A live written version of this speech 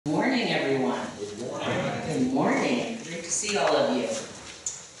see all of you.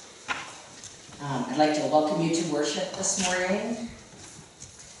 I'd like to welcome you to worship this morning.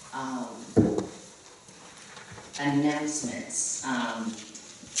 Announcements.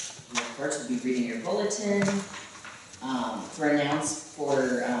 You, of course, will be reading your bulletin.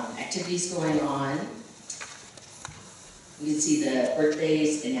 For activities going on. You can see the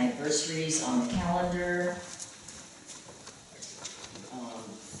birthdays and anniversaries on the calendar.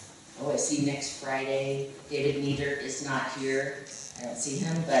 I see next Friday, David Nieder is not here. I don't see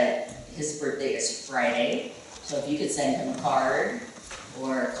him, but his birthday is Friday. So if you could send him a card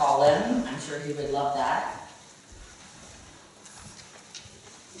or call him, I'm sure he would love that.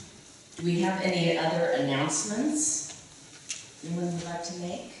 Do we have any other announcements anyone would like to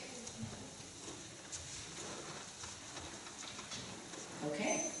make?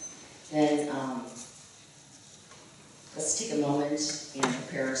 Okay, then let's take a moment and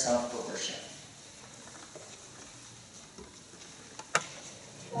prepare ourselves for worship.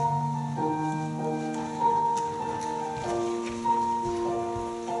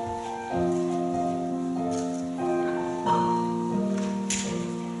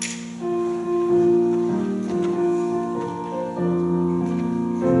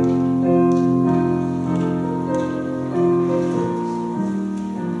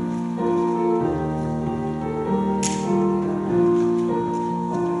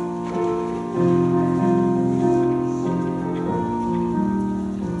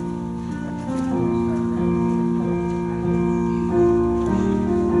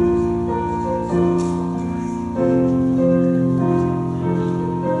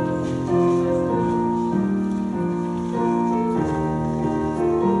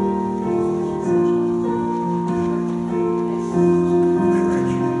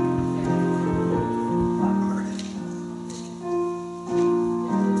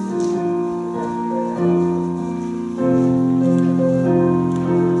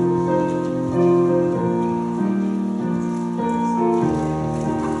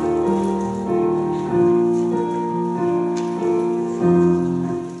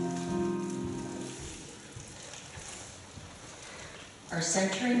 Our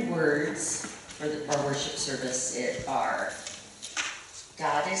centering words for our worship service are,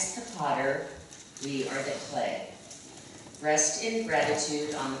 God is the potter, we are the clay. Rest in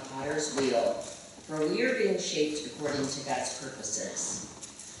gratitude on the potter's wheel, for we are being shaped according to God's purposes.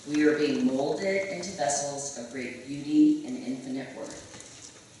 We are being molded into vessels of great beauty and infinite worth.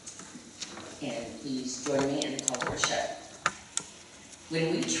 And please join me in the call to worship.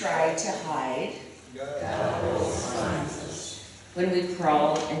 When we try to hide, God will find us. When we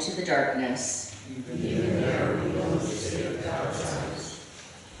crawl into the darkness, even there we will escape God's eyes.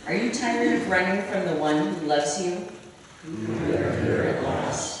 Are you tired of running from the one who loves you? We are here at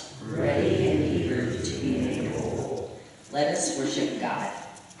last, ready and eager to be made whole. Let us worship God.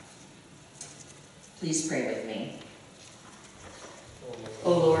 Please pray with me.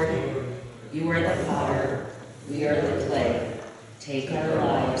 O Lord, you are the potter, we are the clay. Take our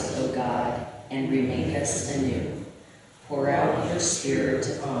lives, O God, and remake us anew. Pour out your Spirit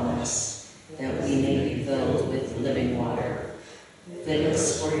upon us, that we may be filled with living water. Fit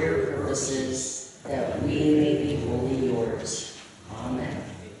us for your purposes, that we may be wholly yours. Amen.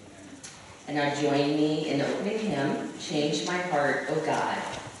 And now join me in opening hymn, Change My Heart, O God.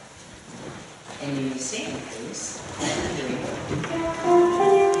 And you may stand, please. Here we go.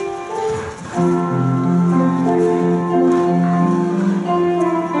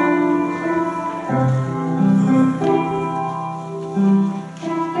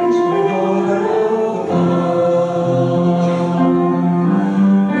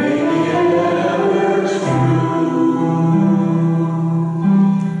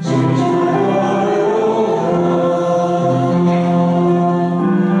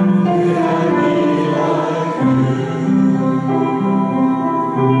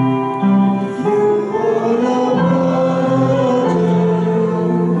 You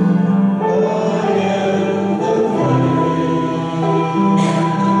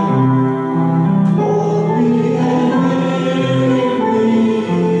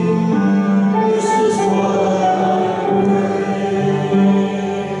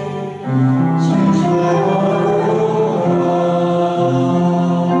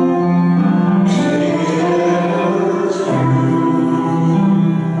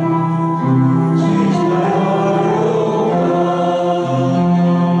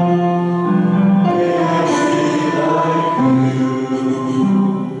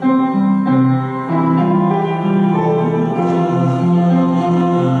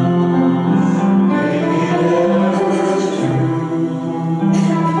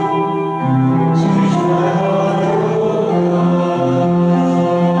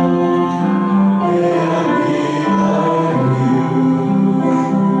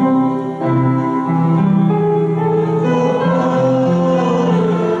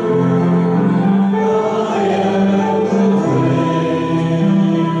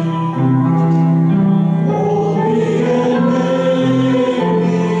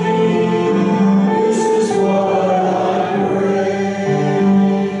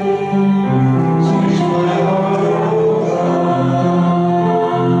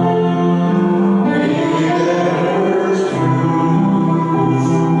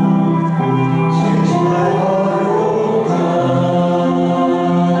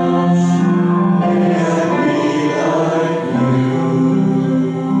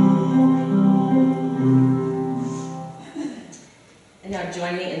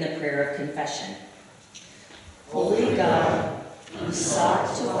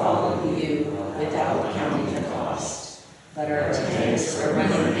follow you without counting the cost. But our tanks are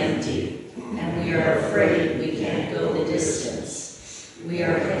running empty, and we are afraid we can't go the distance. We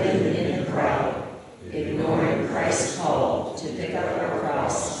are hidden in the crowd, ignoring Christ's call to pick up our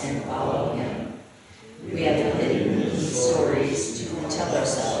cross and follow him. We have hidden stories to tell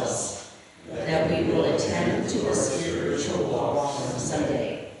ourselves that we will attend to the spiritual walk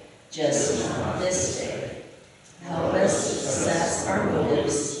someday, just not this day. Help us assess our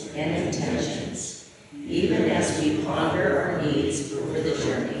motives and intentions, even as we ponder our needs for the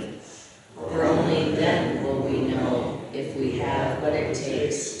journey. For only then will we know if we have what it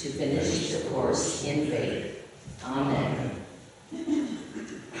takes to finish the course in faith. Amen.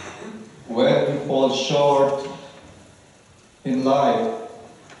 When we fall short in life,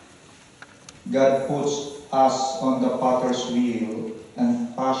 God puts us on the potter's wheel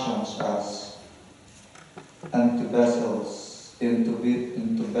and fashions us into vessels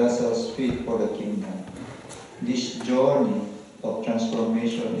fit for the kingdom. This journey of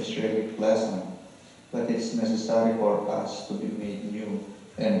transformation is really pleasant, but it's necessary for us to be made new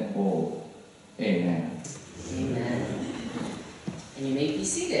and whole. Amen. Amen. And you may be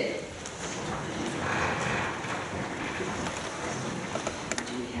seated.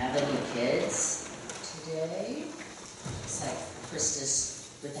 Do we have any kids today? It's like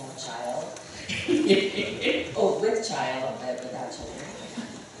Christus without child. Oh, with child, but without children.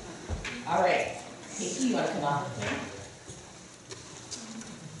 All right. Pinky, you want to come up with me?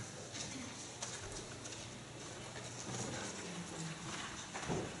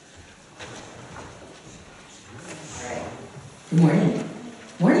 All right. Good morning.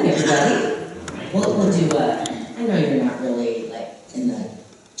 Morning, everybody. We'll do I know you're not really like in the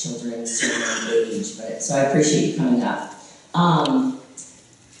children's sermon age, but so I appreciate you coming up.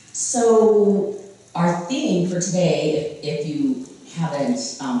 So our theme for today, if you haven't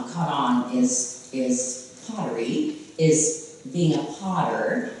caught on, is pottery, is being a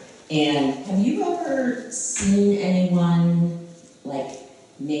potter. And have you ever seen anyone like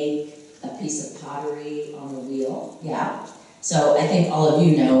make a piece of pottery on a wheel? Yeah. So I think all of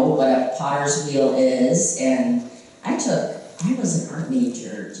you know what a potter's wheel is, and I was an art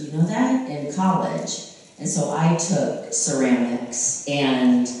major, do you know that, in college? And so I took ceramics,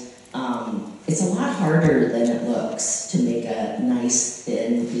 and it's a lot harder than it looks to make a nice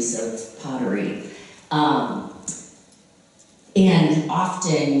thin piece of pottery. And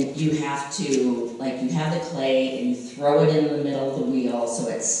often you have to, like, you have the clay and you throw it in the middle of the wheel so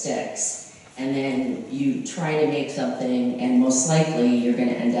it sticks. And then you try to make something, and most likely you're going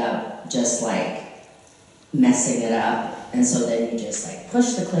to end up just like messing it up. And so then you just like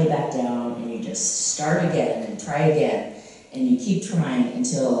push the clay back down and you just start again and try again. And you keep trying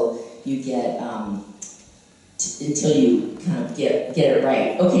until you get, until you kind of get it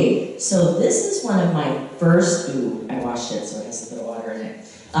right. Okay, so this is one of my first, I washed it so it has a bit of water in it.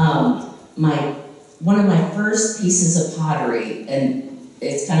 One of my first pieces of pottery, and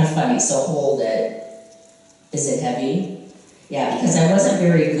it's kind of funny, so hold it. Is it heavy? Yeah, because I wasn't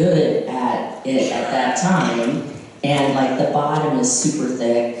very good at it at that time, and like the bottom is super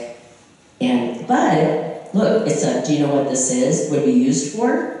thick, but look, do you know what this would be used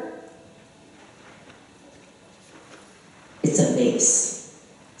for? It's a vase.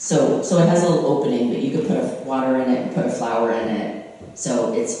 So it has a little opening, but you could put water in it and put a flower in it,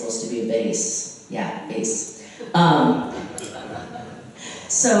 so it's supposed to be a vase. Yeah, vase.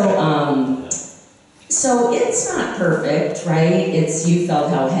 So it's not perfect, right? You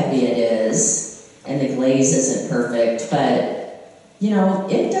felt how heavy it is, and the glaze isn't perfect, but, you know,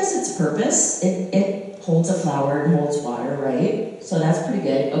 it does its purpose. It holds a flower and holds water, right? So that's pretty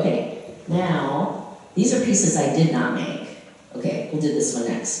good. Okay, now, these are pieces I did not make. Okay, we'll do this one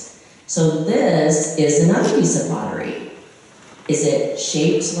next. So this is another piece of pottery. Is it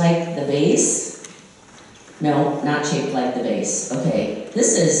shaped like the vase? No, not shaped like the vase. Okay,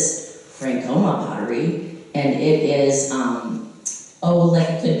 this is Francoma pottery, and it is, like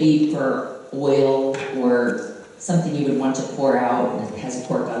it could be for oil or something you would want to pour out, and it has a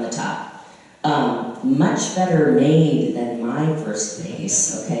cork on the top. Much better made than my first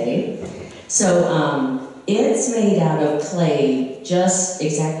vase, okay? So it's made out of clay just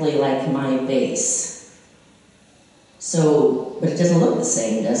exactly like my vase. So, but it doesn't look the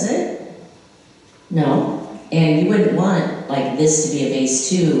same, does it? No. And you wouldn't want like this to be a vase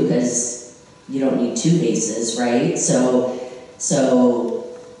too, because you don't need two vases, right? So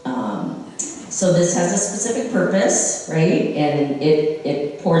this has a specific purpose, right? And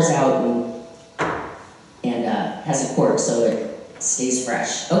it pours out and has a cork so it stays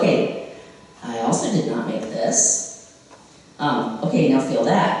fresh. Okay, I also did not make this. Okay, now feel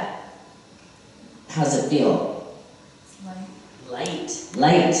that. How's it feel? Light.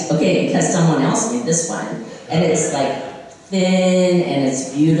 Okay, because someone else made this one. And it's like thin and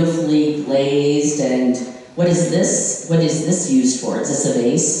it's beautifully glazed. And what is this? What is this used for? Is this a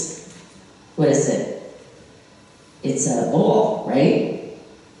vase? What is it? It's a bowl, right?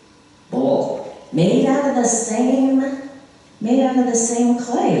 Bowl. Made out of the same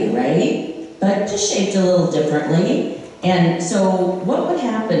clay, right? But just shaped a little differently. And so what would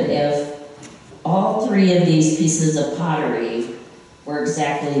happen if all three of these pieces of pottery were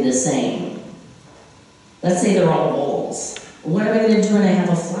exactly the same? Let's say they're all bowls. What am I going to do when I have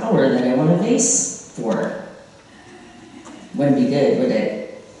a flower that I want a vase for? Wouldn't be good, would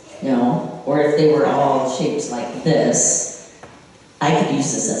it? No? Or if they were all shaped like this, I could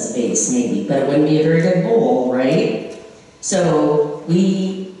use this as a vase maybe, but it wouldn't be a very good bowl, right? So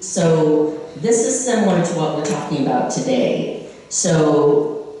this is similar to what we're talking about today.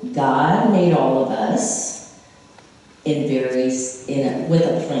 So God made all of us with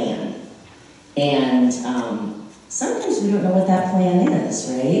a plan. And sometimes we don't know what that plan is,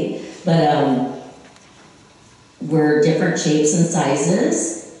 right? But we're different shapes and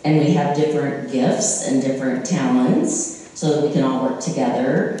sizes, and we have different gifts and different talents, so that we can all work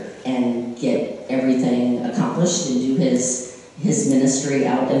together and get everything accomplished and do his ministry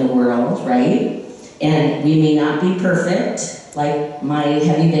out in the world, right? And we may not be perfect, like my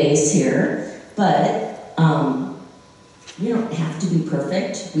heavy vase here, but we don't have to be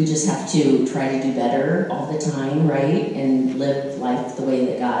perfect. We just have to try to do better all the time, right? And live life the way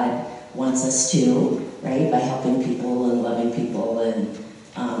that God wants us to, right? By helping people and loving people and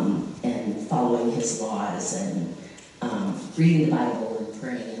following his laws and reading the Bible and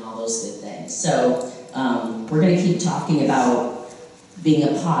praying and all those good things. So we're going to keep talking about being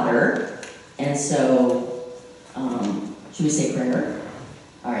a potter. And so, should we say prayer?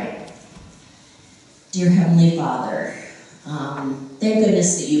 All right. Dear Heavenly Father, thank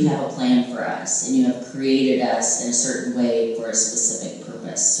goodness that you have a plan for us and you have created us in a certain way for a specific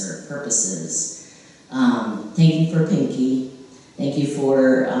purpose or purposes. Thank you for Pinky. Thank you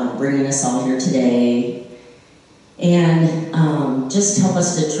for bringing us all here today. And just help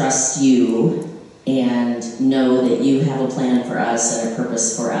us to trust you and know that you have a plan for us and a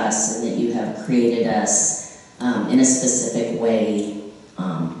purpose for us and that you have created us in a specific way.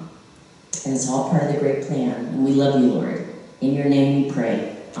 And it's all part of the great plan. And we love you, Lord. In your name we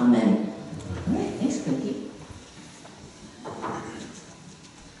pray. Amen. All right, thanks, Pinky.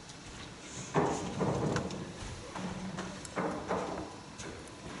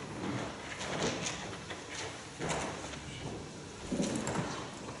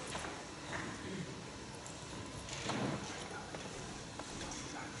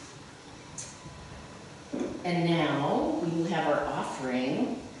 And now we will have our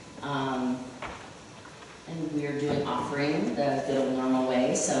offering. And we are doing offering the good old normal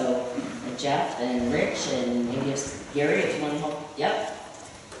way. So Jeff and Rich and maybe Gary, if you want to help. Yep.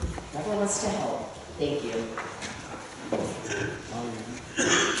 Everyone wants to help. Thank you.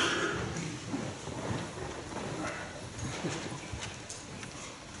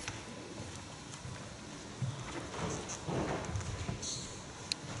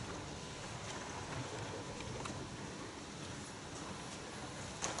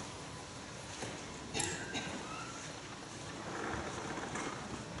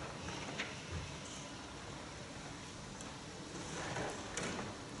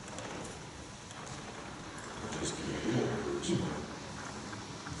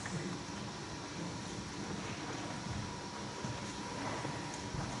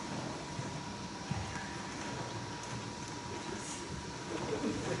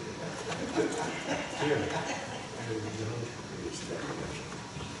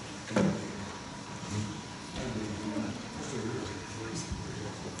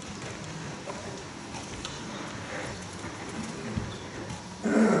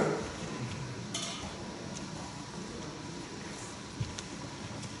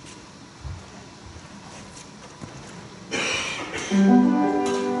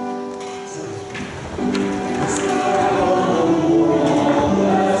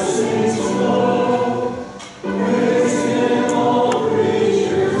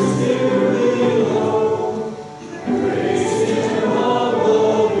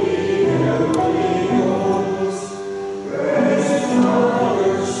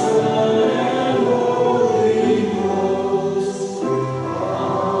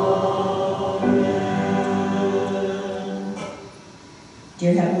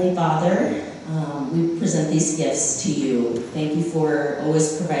 Dear Heavenly Father, we present these gifts to you. Thank you for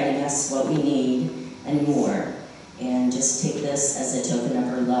always providing us what we need and more. And and just take this as a token of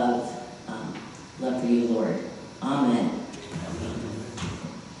her love for you, Lord. Amen.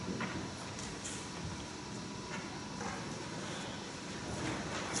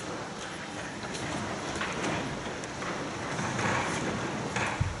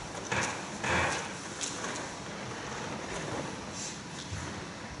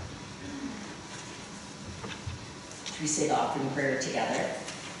 We say the offering prayer together.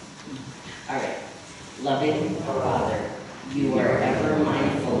 All right. Loving Father, you are ever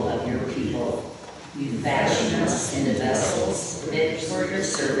mindful of your people. You fashion us into vessels fit for your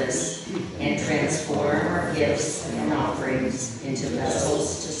service and transform our gifts and offerings into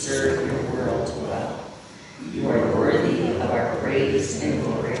vessels to serve your world well. You are worthy of our praise and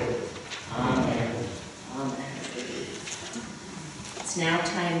glory. Amen. Amen. It's now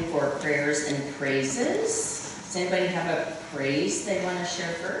time for prayers and praises. Does anybody have a praise they want to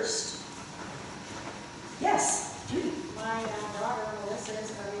share first? Yes, Judy. My daughter Melissa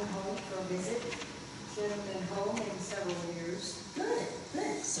is coming home for a visit. She hasn't been home in several years. Good,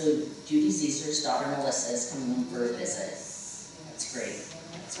 good. So Judy Zeser's daughter Melissa is coming home for a visit. That's great.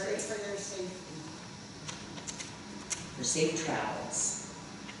 That's Pray great. for their safety. For safe travels.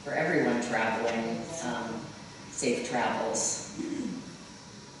 For everyone traveling, safe travels.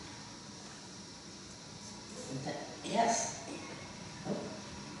 Yes. Oh.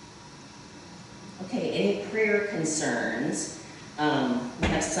 Okay, any prayer concerns? We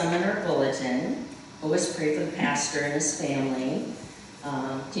have some in our bulletin. Always pray for the pastor and his family.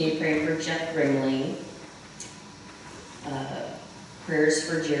 Can you pray for Jeff Grimley? Prayers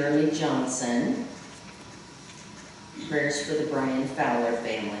for Jeremy Johnson. Prayers for the Brian Fowler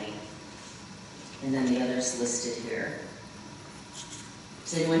family. And then the others listed here.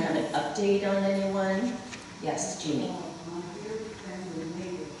 Does anyone have an update on anyone? Yes, Jeannie. My dear friend and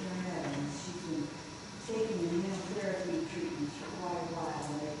neighbor, Karen Evans, she's been taking immunotherapy treatments for quite a while,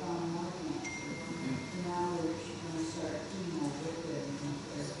 and they found more cancer. And now she's going to start chemo with the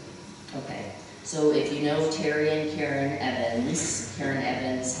immunotherapy. Okay, so if you know Terry and Karen Evans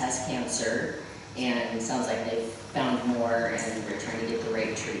has cancer, and it sounds like they've found more and they're trying to get the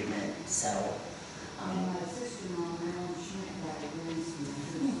right treatment, so. And my sister-in-law, Marilyn Schmidt, got a grandson.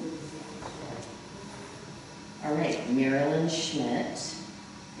 All right, Marilyn Schmidt,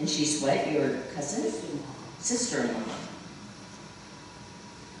 and she's what, your cousin? Sister-in-law.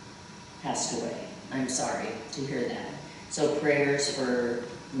 Passed away. I'm sorry to hear that. So prayers for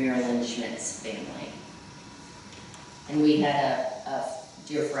Marilyn Schmidt's family. And we had a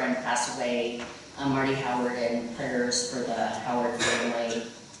dear friend pass away, Marty Howard, and prayers for the Howard family.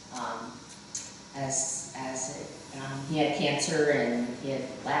 He had cancer and he had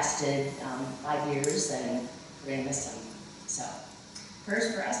lasted 5 years, and we're gonna miss him. So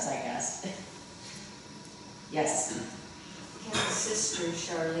prayers for us, I guess. Yes. Ken's sister,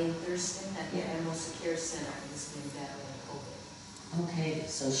 Charlene Thurston, at the Animal Care Center, has been battling COVID. Okay,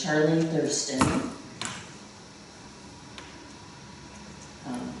 so Charlene Thurston,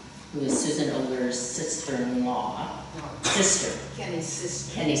 who is Susan Oler's sister-in-law. Sister. Kenny's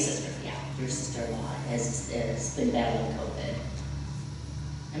sister. Kenny's sister, yeah. Your sister-in-law has been battling COVID.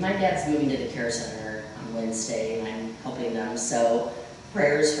 And my dad's moving to the care center on Wednesday, and I'm helping them. So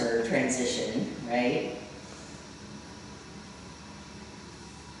prayers for transition, right?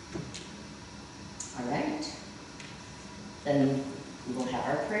 All right. Then we will have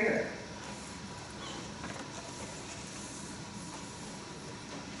our prayer.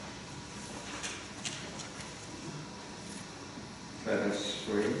 Let us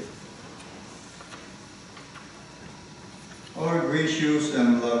pray. Our gracious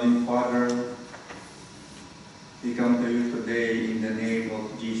and loving Father, we come to you today in the name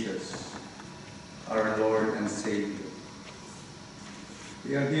of Jesus, our Lord and Savior.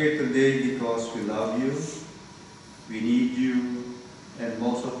 We are here today because we love you, we need you, and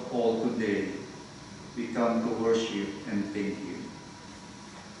most of all today, we come to worship and thank you.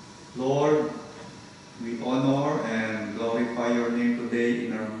 Lord, we honor and glorify your name today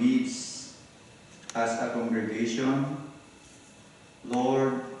in our midst as a congregation.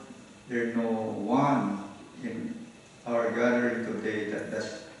 Lord, there's no one in our gathering today that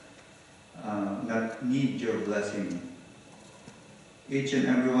does not need your blessing. Each and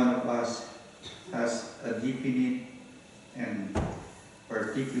every one of us has a definite and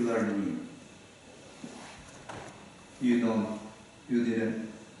particular need. You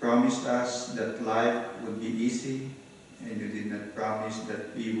didn't promise us that life would be easy, and you did not promise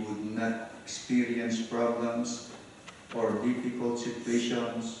that we would not experience problems or difficult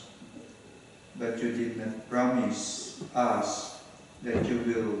situations, but you did not promise us that you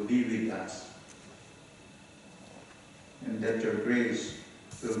will be with us. and that your grace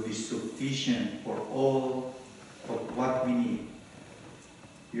will be sufficient for all of what we need.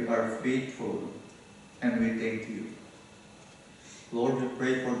 You are faithful, and we thank you. Lord, we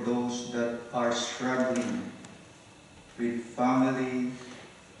pray for those that are struggling with family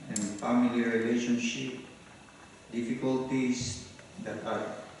and family relationship difficulties that are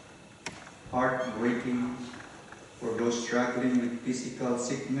heartbreaking, for those struggling with physical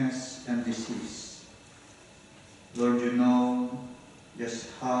sickness and disease. Lord, you know just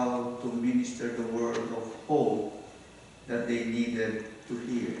how to minister the word of hope that they needed to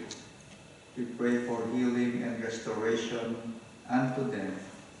hear. We pray for healing and restoration unto them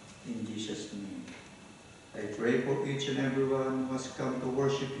in Jesus' name. I pray for each and everyone who has come to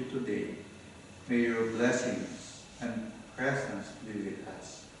worship you today. May your blessings and presence be with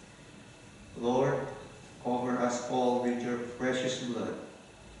us. Lord, cover us all with your precious blood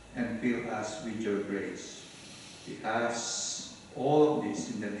and fill us with your grace. We ask all of this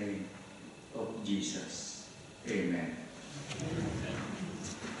in the name of Jesus. Amen.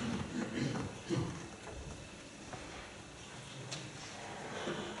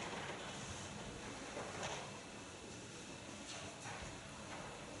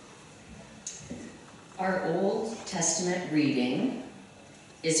 Our Old Testament reading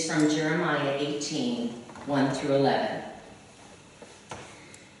is from Jeremiah 18, 1 through 11.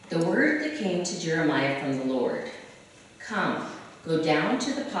 The word that came to Jeremiah from the Lord: Come, go down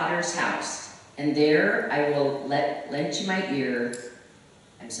to the potter's house, and there I will let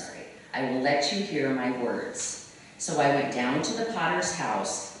you hear my words. So I went down to the potter's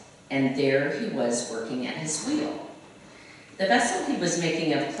house, and there he was working at his wheel. The vessel he was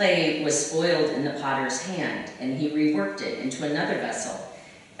making of clay was spoiled in the potter's hand, and he reworked it into another vessel,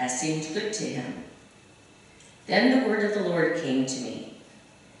 as seemed good to him. Then the word of the Lord came to me: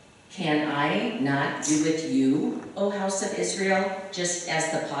 Can I not do with you, O house of Israel, just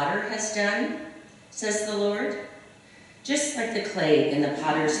as the potter has done, says the Lord? Just like the clay in the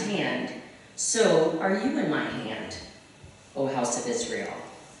potter's hand, so are you in my hand, O house of Israel.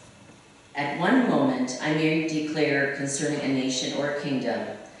 At one moment I may declare concerning a nation or a kingdom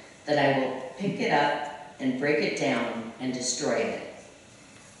that I will pick it up and break it down and destroy it.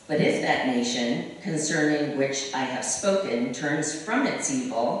 But if that nation, concerning which I have spoken, turns from its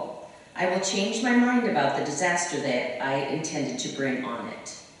evil, I will change my mind about the disaster that I intended to bring on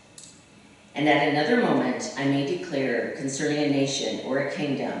it. And at another moment I may declare concerning a nation or a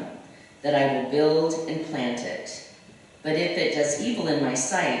kingdom that I will build and plant it. But if it does evil in my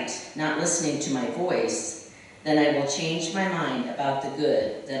sight, not listening to my voice, then I will change my mind about the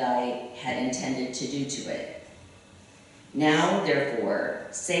good that I had intended to do to it. Now, therefore,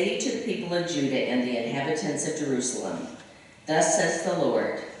 say to the people of Judah and the inhabitants of Jerusalem, Thus says the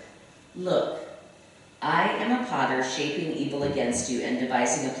Lord, Look, I am a potter shaping evil against you and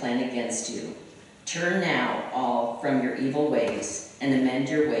devising a plan against you. Turn now all from your evil ways and amend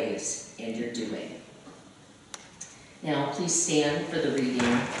your ways and your doing. Now, please stand for the reading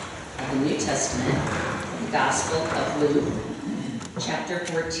of the New Testament, the Gospel of Luke, chapter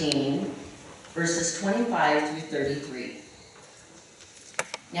 14, verses 25 through 33.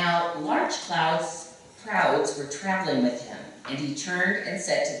 Now, large crowds were traveling with him, and he turned and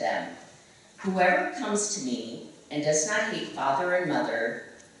said to them, Whoever comes to me and does not hate father and mother,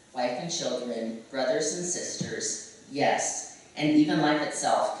 wife and children, brothers and sisters, yes, and even life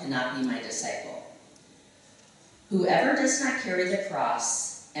itself, cannot be my disciple. Whoever does not carry the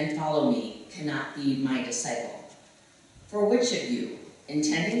cross and follow me cannot be my disciple. For which of you,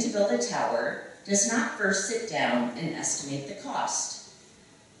 intending to build a tower, does not first sit down and estimate the cost,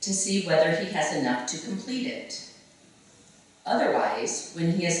 to see whether he has enough to complete it? Otherwise,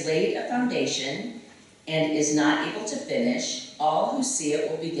 when he has laid a foundation and is not able to finish, all who see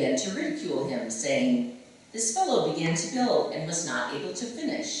it will begin to ridicule him, saying, This fellow began to build and was not able to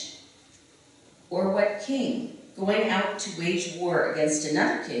finish. Or what king, going out to wage war against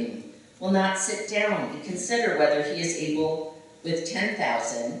another king, will not sit down and consider whether he is able with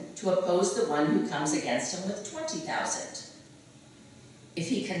 10,000 to oppose the one who comes against him with 20,000? If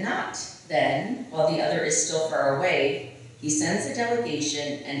he cannot, then, while the other is still far away, he sends a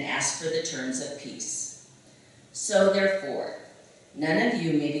delegation and asks for the terms of peace. So therefore, none of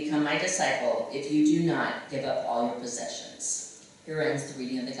you may become my disciple if you do not give up all your possessions. Here ends the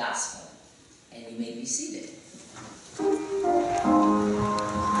reading of the gospel, and you may be seated.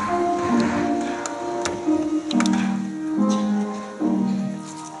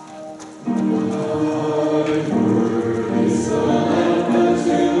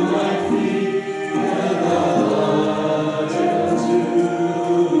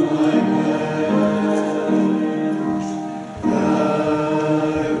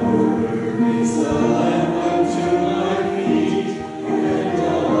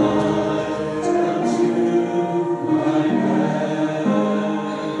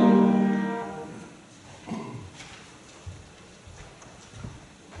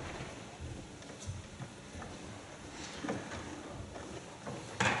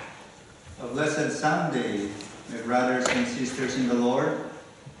 blessed Sunday, my brothers and sisters in the Lord.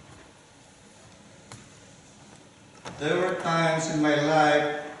 There were times in my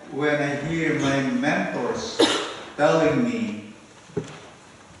life when I hear my mentors telling me,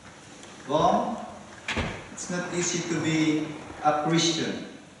 "Bon, it's not easy to be a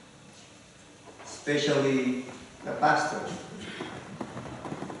Christian, especially the pastor."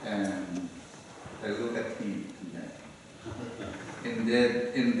 And I look at him.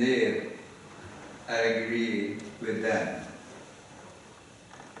 Indeed, I agree with them.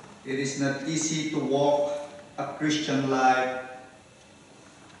 It is not easy to walk a Christian life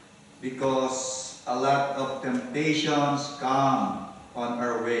because a lot of temptations come on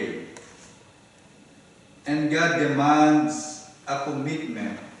our way. And God demands a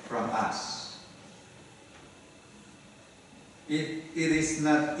commitment from us. It is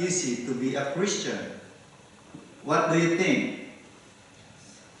not easy to be a Christian. What do you think?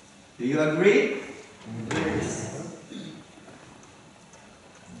 Do you agree? Yes.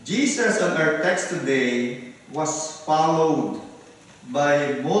 Jesus on our text today was followed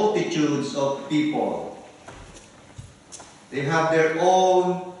by multitudes of people. They have their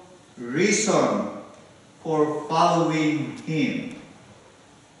own reason for following him.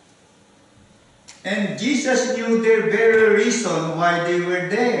 And Jesus knew their very reason why they were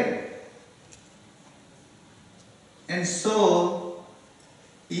there. And so,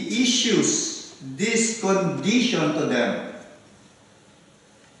 he issues this condition to them.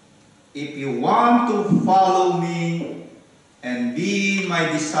 If you want to follow me and be my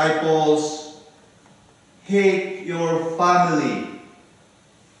disciples, hate your family,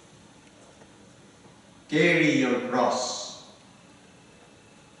 carry your cross.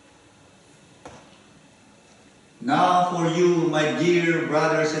 Now for you, my dear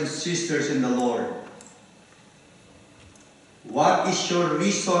brothers and sisters in the Lord, what is your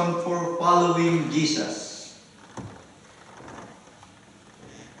reason for following Jesus?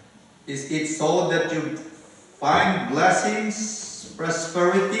 Is it so that you find blessings,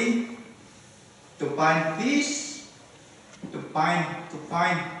 prosperity, to find peace, to find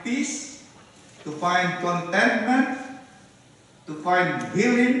peace, to find contentment, to find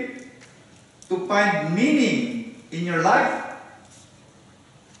healing, to find meaning in your life,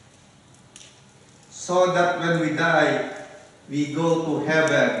 so that when we die, we go to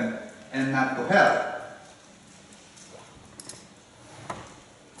heaven and not to hell?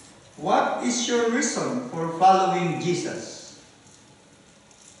 What is your reason for following Jesus?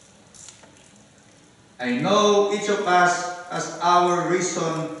 I know each of us has our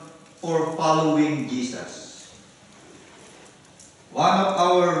reason for following Jesus. One of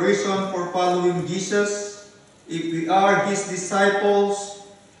our reasons for following Jesus, if we are his disciples,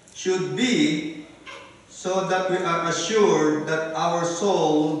 should be so that we are assured that our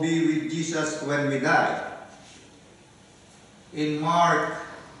soul will be with Jesus when we die. In Mark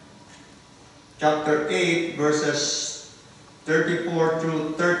chapter 8, verses 34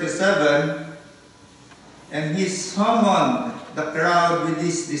 through 37, and he summoned the crowd with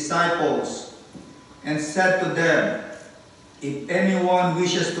his disciples and said to them, "If anyone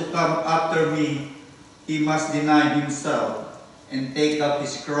wishes to come after me, he must deny himself and take up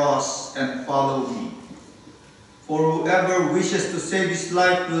his cross and follow me. For whoever wishes to save his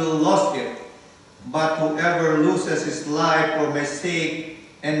life will lose it, but whoever loses his life for my sake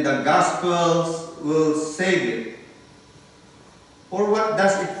and the gospel will save it. For what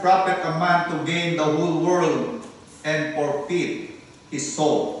does it profit a man to gain the whole world and forfeit his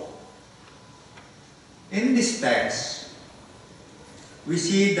soul?" In this text, we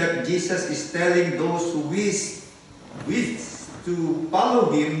see that Jesus is telling those who wish to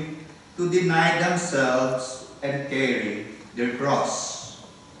follow him to deny themselves and carry their cross.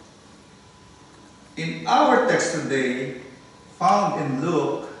 In our text today, found in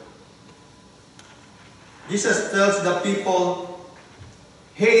Luke, Jesus tells the people,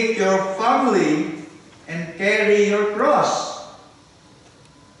 hate your family and carry your cross.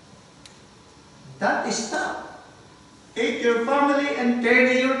 That is tough. Hate your family and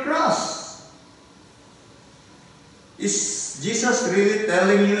carry your cross. Is Jesus really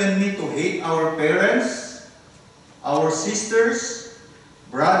telling you and me to hate our parents, our sisters,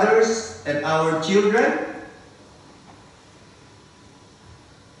 brothers, and our children?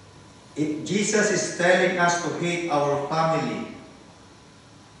 If Jesus is telling us to hate our family,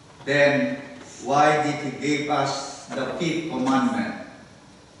 then why did he give us the fifth commandment?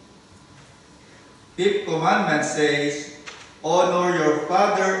 Fifth commandment says, honor your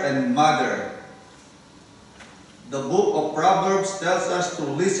father and mother. The book of Proverbs tells us to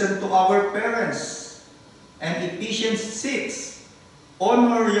listen to our parents. And Ephesians 6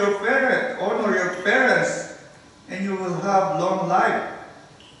 honor your parents, and you will have long life.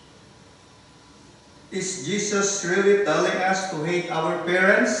 Is Jesus really telling us to hate our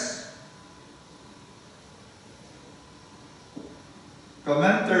parents?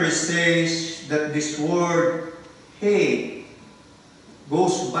 Commentary says that this word hate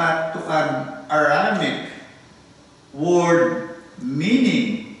goes back to an Aramaic word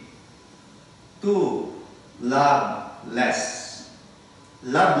meaning to love less.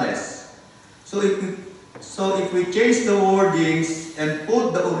 Loveless. So if we change the wordings and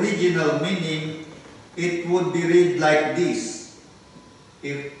put the original meaning, it would be read like this: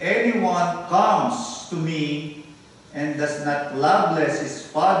 if anyone comes to me and does not love less his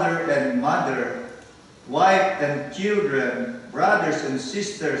father and mother, wife and children, brothers and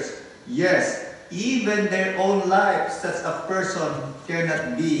sisters, yes, even their own life, such a person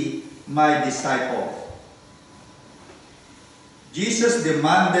cannot be my disciple. Jesus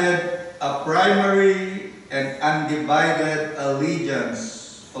demanded a primary and undivided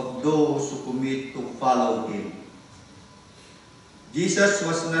allegiance of those who commit to follow him. Jesus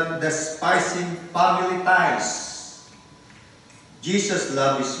was not despising family ties. Jesus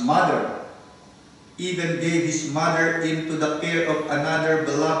loved his mother, even gave his mother into the care of another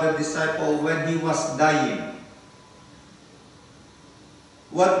beloved disciple when he was dying.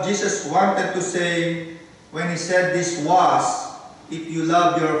 What Jesus wanted to say when he said this was, if you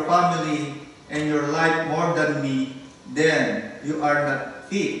love your family and your life more than me, then you are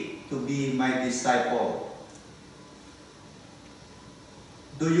not fit to be my disciple.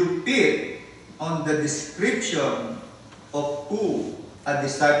 Do you fit on the description of who a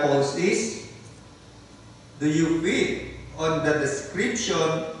disciple is? Do you fit on the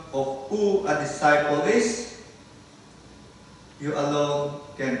description of who a disciple is? You alone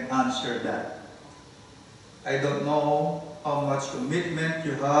can answer that. I don't know how much commitment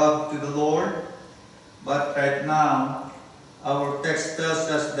you have to the Lord, but right now, our text tells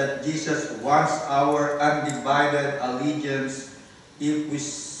us that Jesus wants our undivided allegiance if we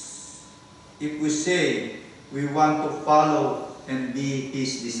say we want to follow and be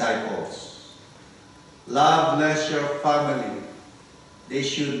his disciples. Love bless your family. They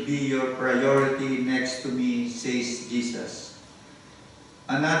should be your priority next to me, says Jesus.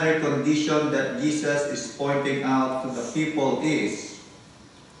 Another condition that Jesus is pointing out to the people is,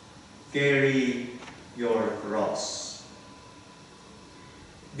 carry your cross.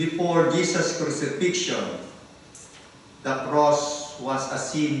 Before Jesus' crucifixion, the cross was a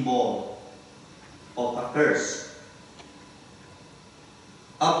symbol of a curse.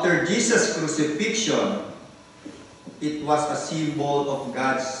 After Jesus' crucifixion, it was a symbol of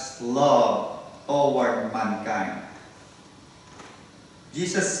God's love toward mankind.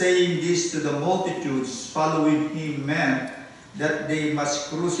 Jesus saying this to the multitudes following him meant that they must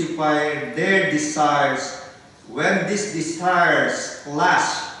crucify their desires when these desires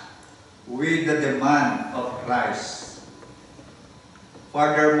clash with the demand of Christ.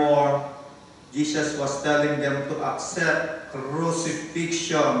 Furthermore, Jesus was telling them to accept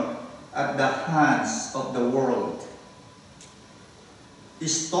crucifixion at the hands of the world.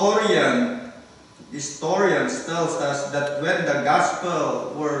 Historians tells us that when the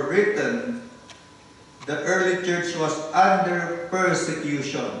gospel were written, the early church was under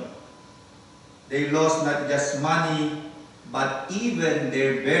persecution. They lost not just money, but even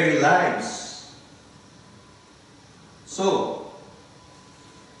their very lives. So,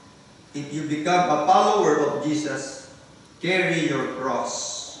 if you become a follower of Jesus, carry your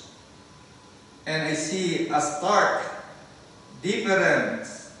cross. And I see a stark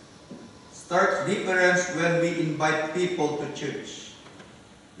difference when we invite people to church.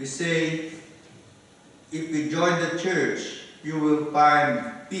 We say, if you join the church, you will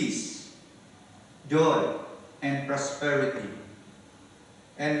find peace, joy, and prosperity.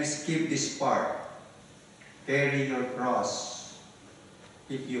 And we skip this part. Carry your cross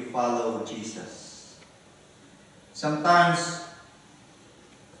if you follow Jesus. Sometimes,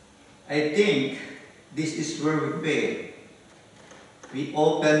 I think this is where we fail. We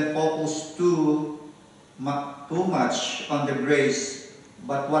often focus too much on the grace,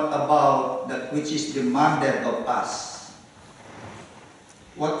 but what about that which is demanded of us?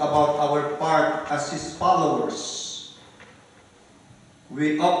 What about our part as his followers?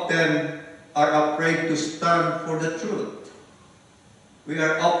 We often are afraid to stand for the truth. We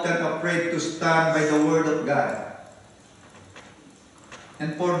are often afraid to stand by the word of God.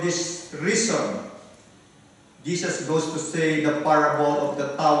 And for this reason, Jesus goes to say the parable of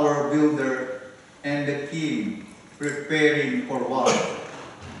the tower builder and the king preparing for war.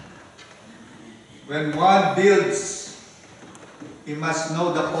 When one builds he must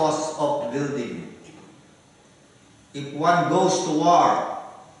know the cost of building. If one goes to war,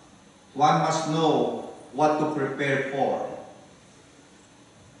 one must know what to prepare for.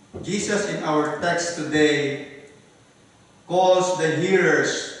 Jesus in our text today calls the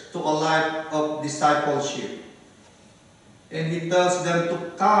hearers to a life of discipleship. And he tells them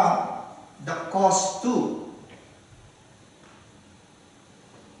to count the cost too.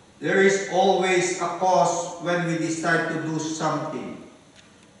 There is always a cost when we decide to do something.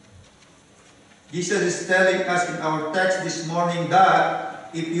 Jesus is telling us in our text this morning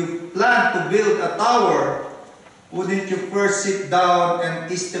that if you plan to build a tower, wouldn't you first sit down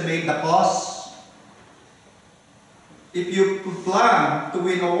and estimate the cost? If you plan to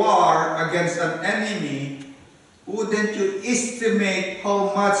win a war against an enemy, wouldn't you estimate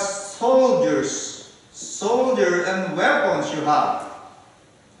how much soldiers and weapons you have?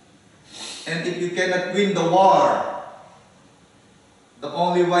 And if you cannot win the war, the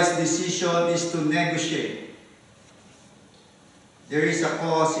only wise decision is to negotiate. There is a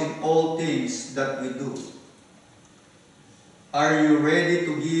cost in all things that we do. Are you ready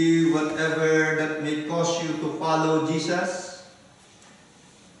to give whatever that may cost you to follow Jesus?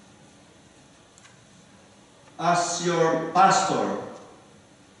 As your pastor,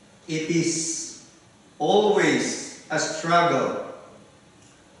 it is always a struggle,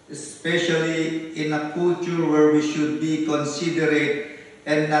 especially in a culture where we should be considerate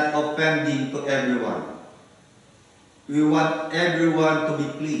and not offending to everyone. We want everyone to be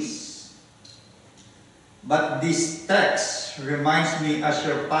pleased. But this text reminds me as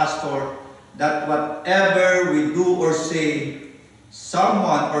your pastor that whatever we do or say,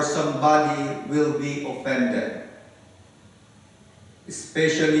 someone or somebody will be offended.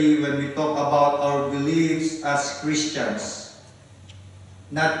 Especially when we talk about our beliefs as Christians.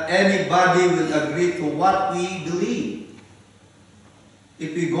 Not anybody will agree to what we believe.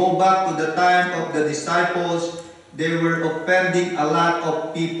 If we go back to the time of the disciples, they were offending a lot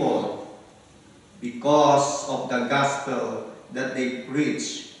of people because of the gospel that they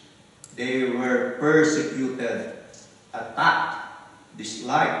preached. They were persecuted, attacked,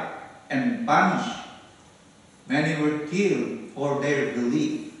 disliked, and punished. Many were killed for their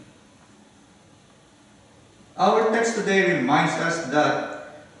belief. Our text today reminds us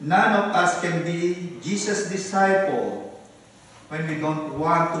that none of us can be Jesus' disciple when we don't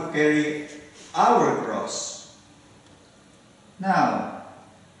want to carry our cross. Now,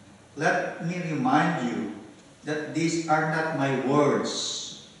 let me remind you that these are not my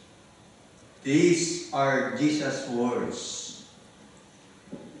words. These are Jesus' words.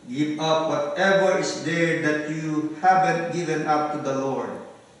 Give up whatever is there that you haven't given up to the Lord.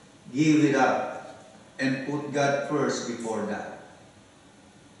 Give it up and put God first before that.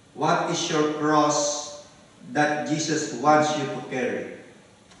 What is your cross that Jesus wants you to carry?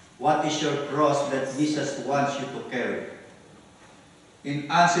 What is your cross that Jesus wants you to carry?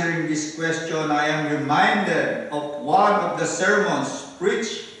 In answering this question, I am reminded of one of the sermons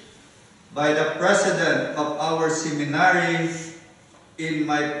preached by the president of our seminary in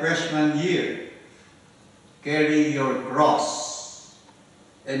my freshman year. Carry your cross.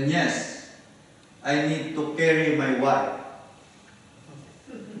 And yes, I need to carry my wife.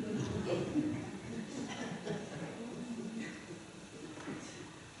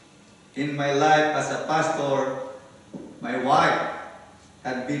 In my life as a pastor, my wife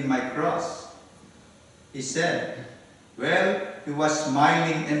had been my cross. He said, well, he was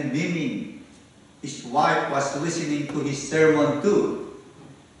smiling and beaming. His wife was listening to his sermon too.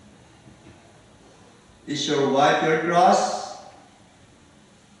 Is your wife your cross?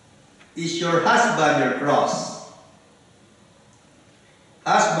 Is your husband your cross?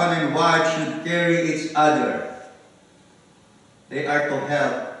 Husband and wife should carry each other. They are to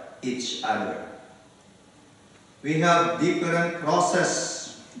help each other. We have different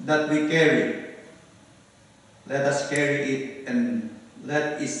crosses that we carry. Let us carry it and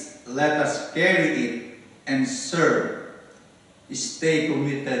let us carry it and serve. Stay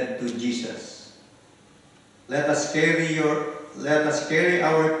committed to Jesus. Let us carry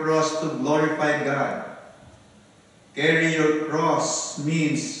our cross to glorify God. Carry your cross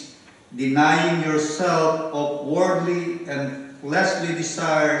means denying yourself of worldly and fleshly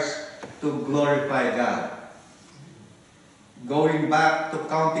desires to glorify God. Going back to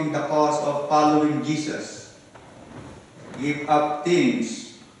counting the cost of following Jesus. Give up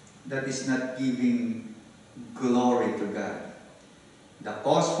things that is not giving glory to God. The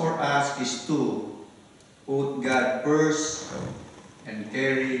cost for us is to put God first and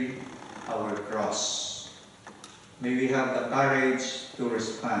carry our cross. May we have the courage to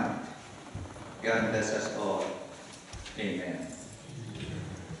respond. God bless us all. Amen.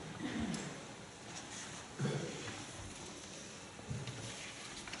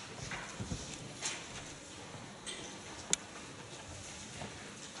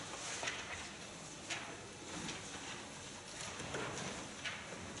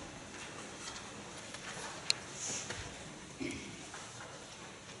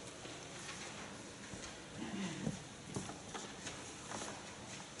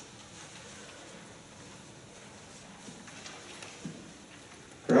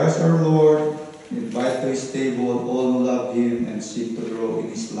 Christ our Lord, invite to his table all who love him and seek to grow in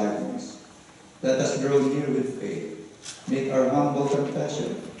his likeness. Let us draw near with faith, make our humble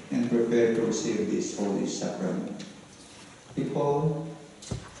confession, and prepare to receive this holy sacrament. People,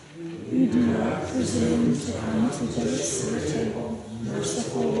 we do not presume to come to this table,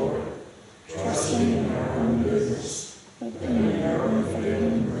 merciful Lord, trusting in our own goodness, but in your own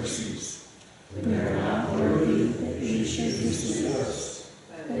failing mercies. We are not worthy that you should receive us,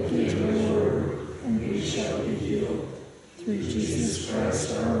 but give your word, and we shall be healed. Through Jesus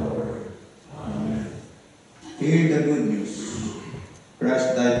Christ our Lord. Amen. hear the good news.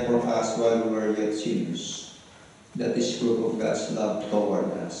 Christ died for us while we were yet sinners. That is proof of God's love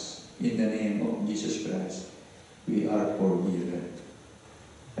toward us. In the name of Jesus Christ, we are forgiven.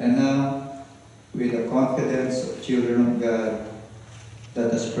 And now, with the confidence of children of God,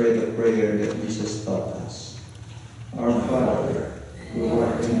 let us pray the prayer that Jesus taught us. Our Father, who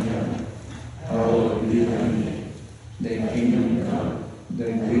art in heaven, hallowed be thy name. Thy kingdom come,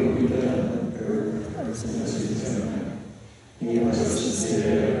 thy will be done on earth as it is in heaven. Give us this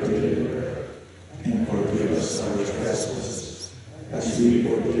day our daily bread, and forgive us our trespasses, as we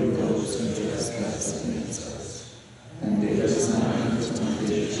forgive those who trespass against us. And lead us not into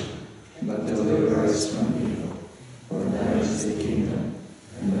temptation, but deliver us from evil. For thine is the kingdom,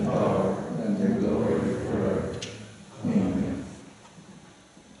 and the power, and the glory forever. Amen.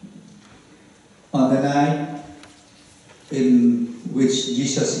 On the night in which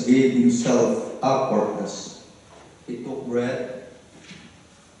Jesus gave himself up for us, he took bread,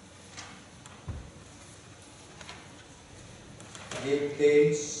 gave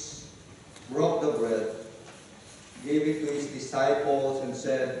thanks, broke the bread, gave it to his disciples, and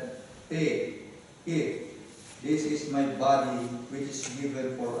said, "Take, eat. This is my body, which is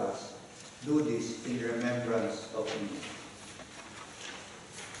given for us. Do this in remembrance of me."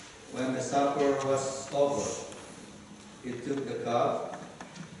 When the supper was over, he took the cup,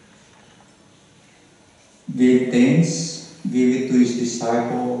 gave thanks, gave it to his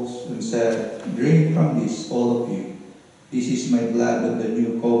disciples, and said, "Drink from this, all of you. This is my blood of the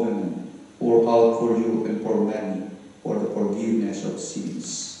new covenant, poured out for you and for many, for the forgiveness of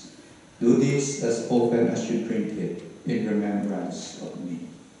sins. Do this as often as you drink it, in remembrance of me."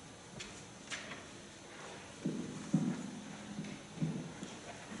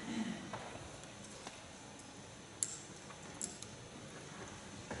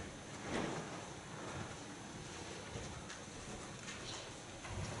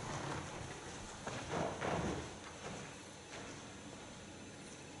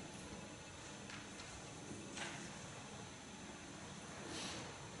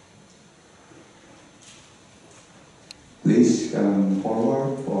 Please come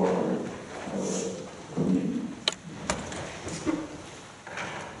forward for our communion.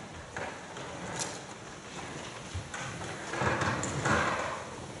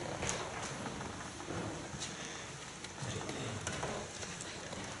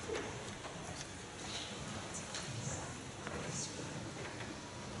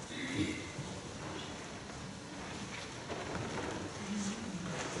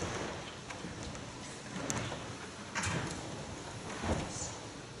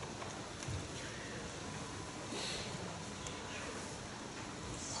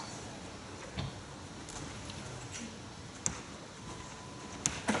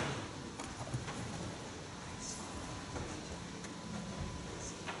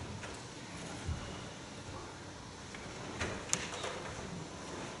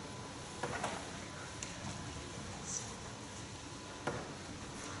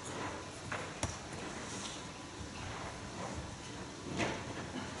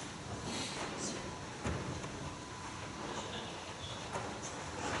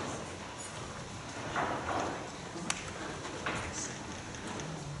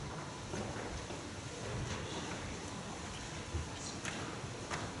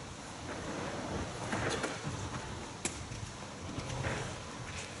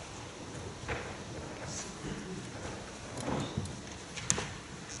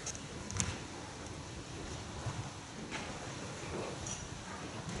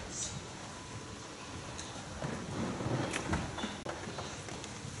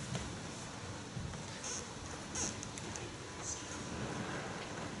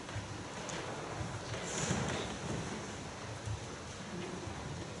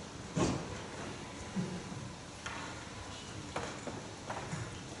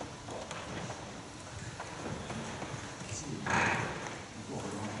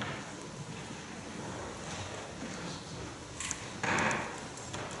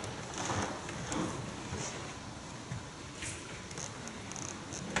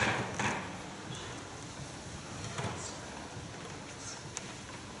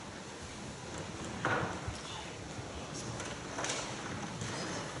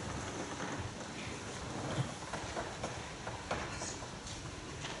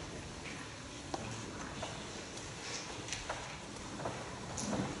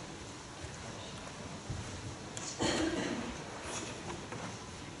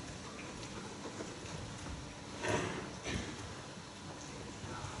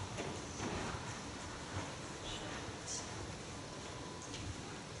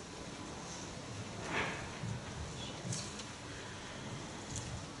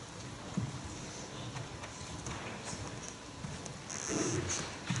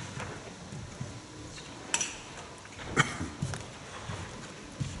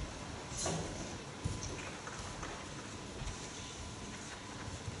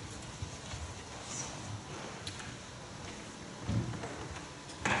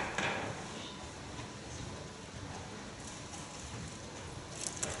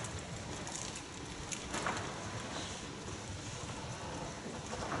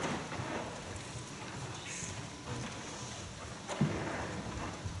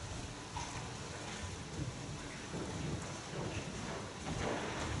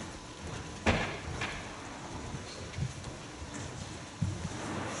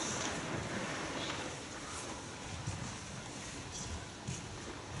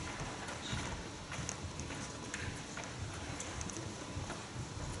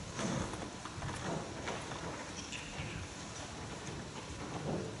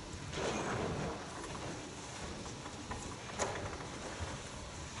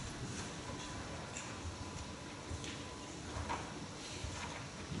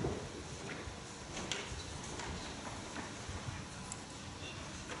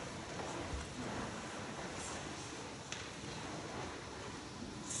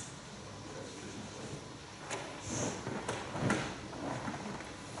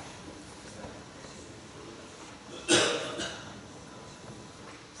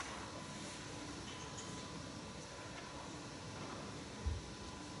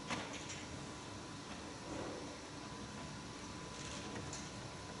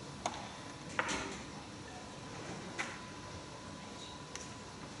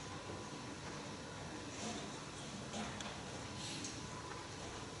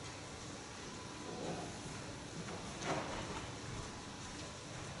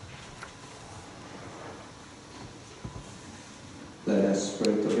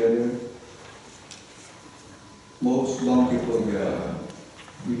 Most bountiful God,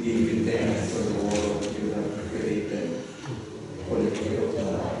 we give you thanks for the world you have created, for the gift of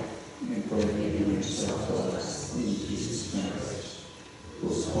life, and for giving yourself to us in Jesus Christ,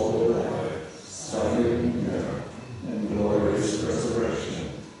 whose whole life, suffering, death, and glorious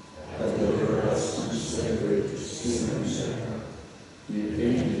resurrection have delivered us from slavery to sin and death. We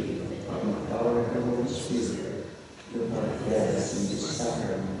thank you, from the power of the Holy Spirit, you have fed us in this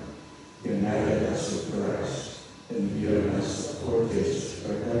sacrament, united us with Christ, and given us a foretaste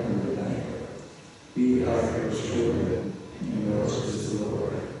for heavenly life. We are your children, and yours is the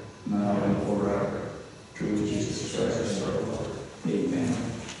Lord, now and forever, through Jesus Christ our Lord. Amen.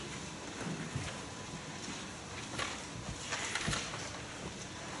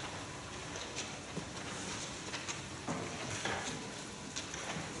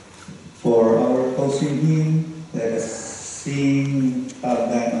 For our closing hymn, let us sing Have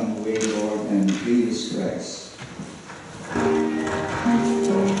Thine Own Way, Lord, and Please Rest.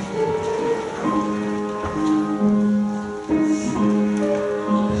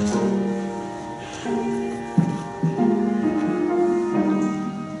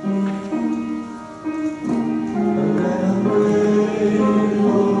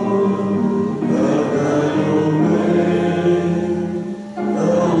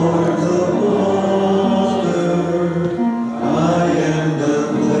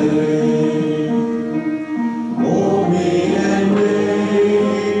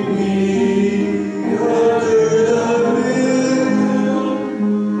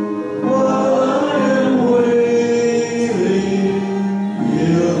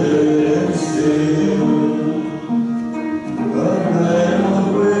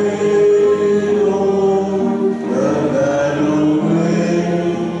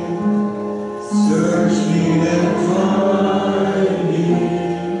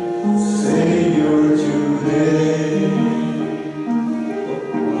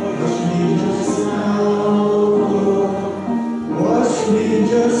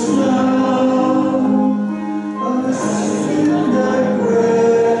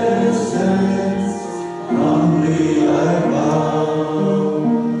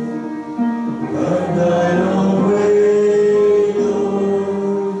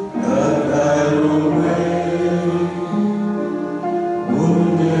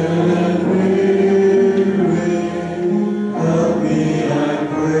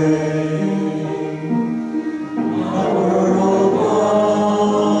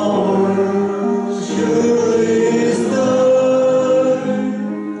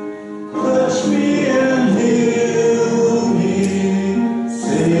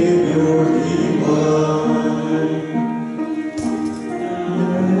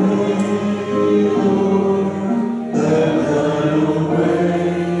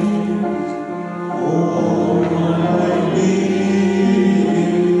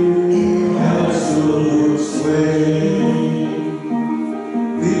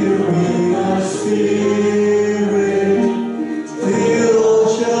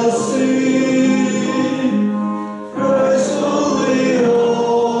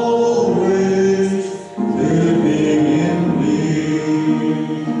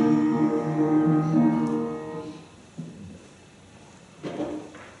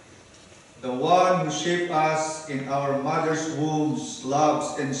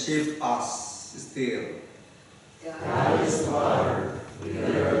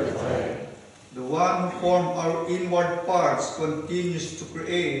 Continues to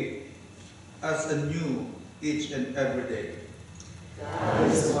create us anew each and every day. God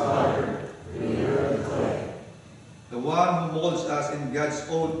is the Father, we are the clay. The one who molds us in God's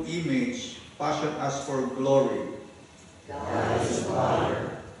own image, fashioned us for glory. God is the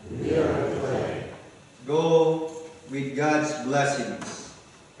Father, we are the clay. Go with God's blessings.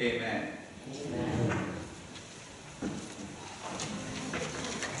 Amen. Amen.